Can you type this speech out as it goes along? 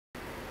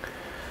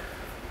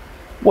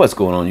What's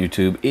going on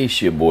YouTube?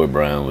 It's your boy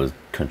Brian with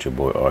Country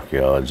Boy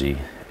Archaeology,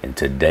 and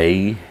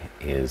today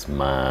is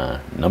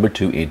my number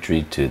 2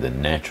 entry to the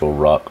Natural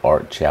Rock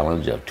Art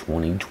Challenge of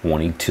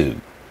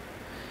 2022.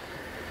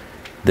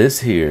 This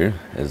here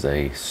is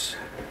a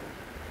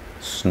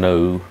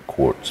snow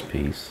quartz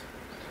piece,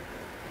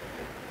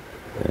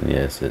 and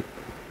yes, it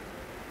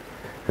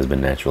has been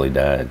naturally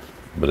dyed,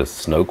 but it's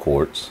snow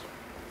quartz.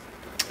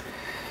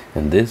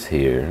 And this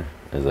here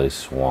is a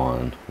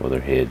swan with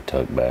her head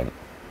tucked back.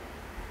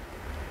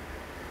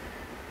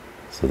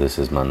 So this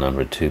is my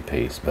number 2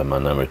 piece, but my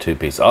number 2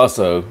 piece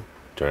also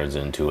turns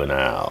into an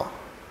owl.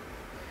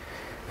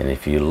 And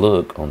if you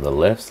look on the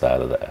left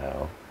side of the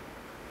owl,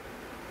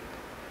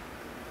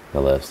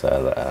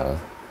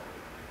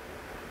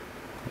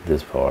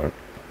 this part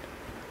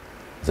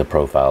is a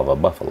profile of a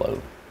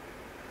buffalo.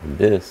 And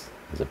this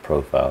is a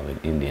profile of an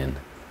Indian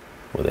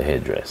with a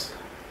headdress.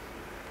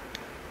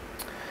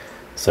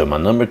 So my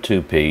number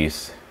 2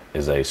 piece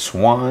is a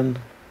swan,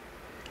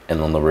 and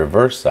on the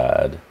reverse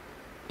side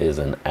is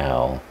an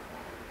owl.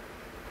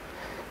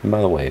 And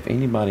by the way, if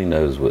anybody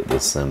knows what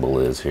this symbol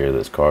is here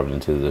that's carved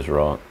into this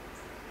rock,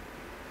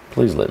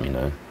 please let me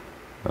know.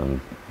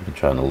 I've been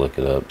trying to look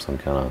it up, some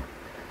kind of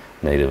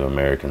Native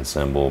American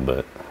symbol,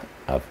 but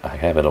I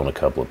have it on a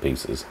couple of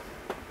pieces.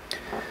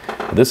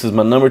 This is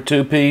my number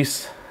 2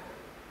 piece.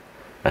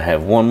 I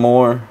have one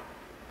more.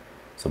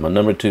 So my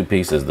number 2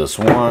 piece is the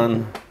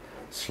swan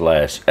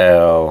 /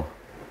 owl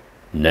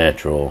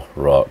natural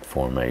rock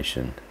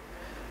formation.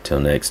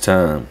 Till next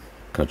time,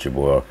 Country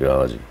Boy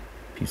Archaeology.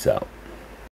 Peace out.